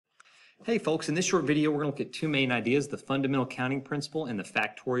Hey folks, in this short video, we're going to look at two main ideas, the fundamental counting principle and the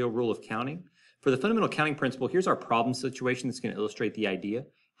factorial rule of counting. For the fundamental counting principle, here's our problem situation that's going to illustrate the idea.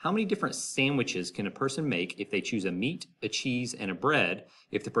 How many different sandwiches can a person make if they choose a meat, a cheese, and a bread,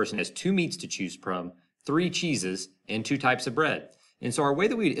 if the person has two meats to choose from, three cheeses, and two types of bread? And so our way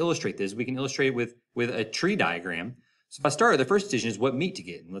that we would illustrate this, we can illustrate it with a tree diagram. So if I start, the first decision is what meat to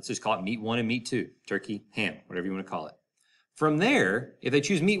get. And let's just call it meat 1 and meat 2, turkey, ham, whatever you want to call it. From there, if they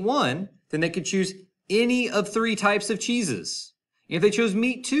choose meat 1, then they could choose any of three types of cheeses. If they chose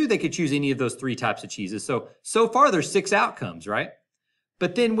meat 2, they could choose any of those three types of cheeses. So far, there's 6 outcomes, right?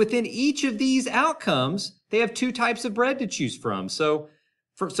 But then within each of these outcomes, they have 2 types of bread to choose from. So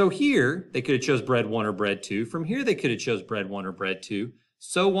here, they could have chose bread 1 or bread 2. From here, they could have chose bread 1 or bread 2,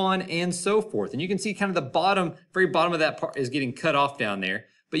 so on and so forth. And you can see kind of the bottom, very bottom of that part is getting cut off down there.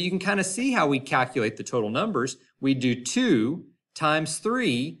 But you can kind of see how we calculate the total numbers. We do 2 times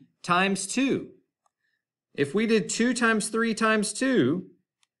 3 times 2. If we did 2 times 3 times 2,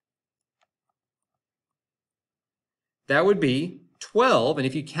 that would be 12. And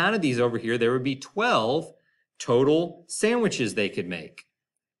if you counted these over here, there would be 12 total sandwiches they could make.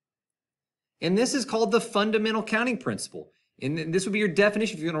 And this is called the fundamental counting principle. And this would be your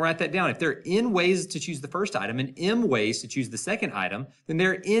definition if you're going to write that down. If there are n ways to choose the first item and m ways to choose the second item, then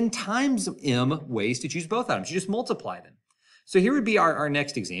there are n times m ways to choose both items. You just multiply them. So here would be our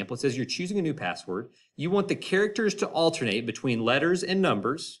next example. It says you're choosing a new password. You want the characters to alternate between letters and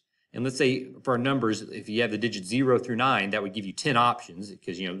numbers. And let's say for our numbers, if you have the digits 0 through 9, that would give you 10 options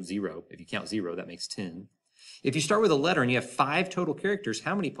because, 0, if you count 0, that makes 10. If you start with a letter and you have 5 total characters,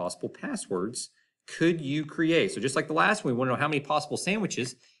 how many possible passwords could you create? So just like the last one, we want to know how many possible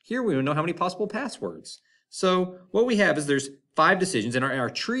sandwiches. Here we want to know how many possible passwords. So what we have is there's 5 decisions, and our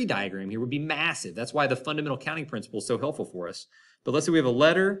tree diagram here would be massive. That's why the fundamental counting principle is so helpful for us. But let's say we have a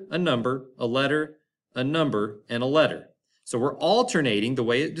letter, a number, a letter, a number, and a letter. So we're alternating the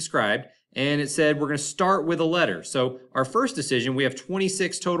way it described, and it said we're going to start with a letter. So our first decision, we have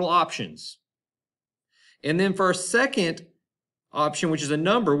 26 total options. And then for our second option, which is a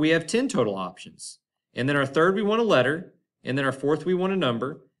number, we have 10 total options. And then our third, we want a letter. And then our fourth, we want a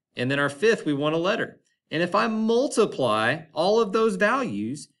number. And then our fifth, we want a letter. And if I multiply all of those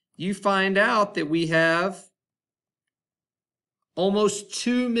values, you find out that we have almost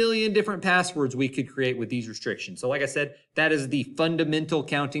 2 million different passwords we could create with these restrictions. So like I said, that is the fundamental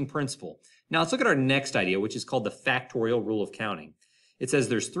counting principle. Now let's look at our next idea, which is called the factorial rule of counting. It says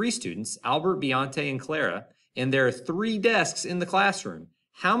there's 3 students, Albert, Beyonce, and Clara, and there are 3 desks in the classroom.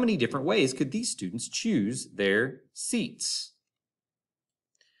 How many different ways could these students choose their seats?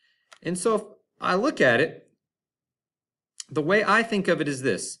 And so if I look at it, the way I think of it is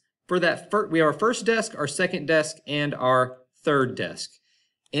this. For that, we have our first desk, our second desk, and our third desk.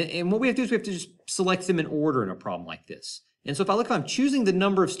 And what we have to do is we have to just select them in order in a problem like this. And so if I'm choosing the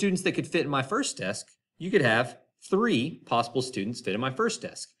number of students that could fit in my first desk, you could have 3 possible students fit in my first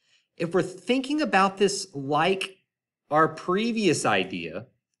desk. If we're thinking about this like our previous idea,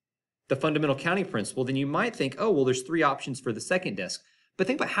 the fundamental counting principle, then you might think, oh, well, there's 3 options for the second desk. But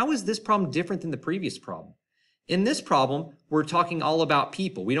think about how is this problem different than the previous problem? In this problem, we're talking all about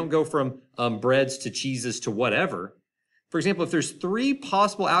people. We don't go from breads to cheeses to whatever. For example, if there's 3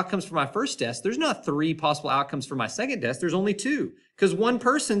 possible outcomes for my first desk, there's not 3 possible outcomes for my second desk. There's only 2 because one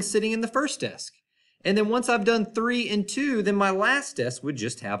person's sitting in the first desk. And then once I've done 3 and 2, then my last desk would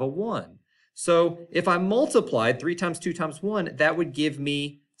just have a 1. So if I multiplied 3 times 2 times 1, that would give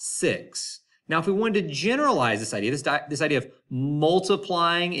me 6. Now, if we wanted to generalize this idea, this idea of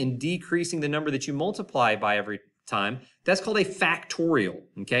multiplying and decreasing the number that you multiply by every time, that's called a factorial,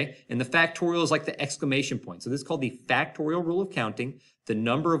 okay? And the factorial is like the exclamation point. So this is called the factorial rule of counting. The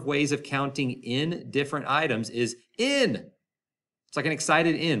number of ways of counting in different items is n. It's like an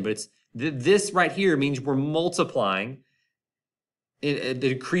excited n, but it's this right here means we're multiplying the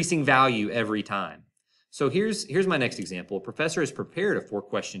decreasing value every time. So here's my next example. A professor has prepared a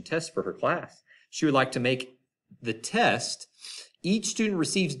 4-question test for her class. She would like to make the test each student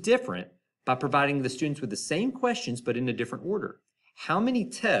receives different by providing the students with the same questions but in a different order. How many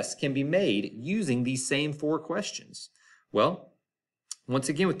tests can be made using these same 4 questions? Well, once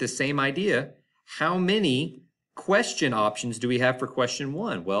again with this same idea, how many question options do we have for question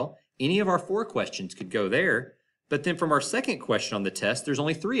 1? Well, any of our 4 questions could go there, but then from our second question on the test, there's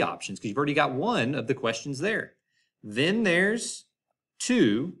only 3 options because you've already got 1 of the questions there. Then there's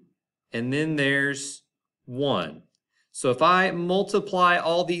 2, and then there's 1. So if I multiply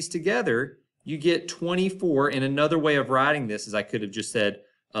all these together, you get 24. And another way of writing this is I could have just said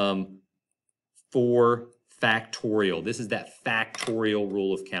 4 factorial. This is that factorial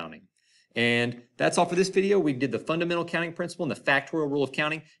rule of counting. And that's all for this video. We did the fundamental counting principle and the factorial rule of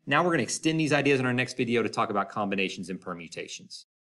counting. Now we're going to extend these ideas in our next video to talk about combinations and permutations.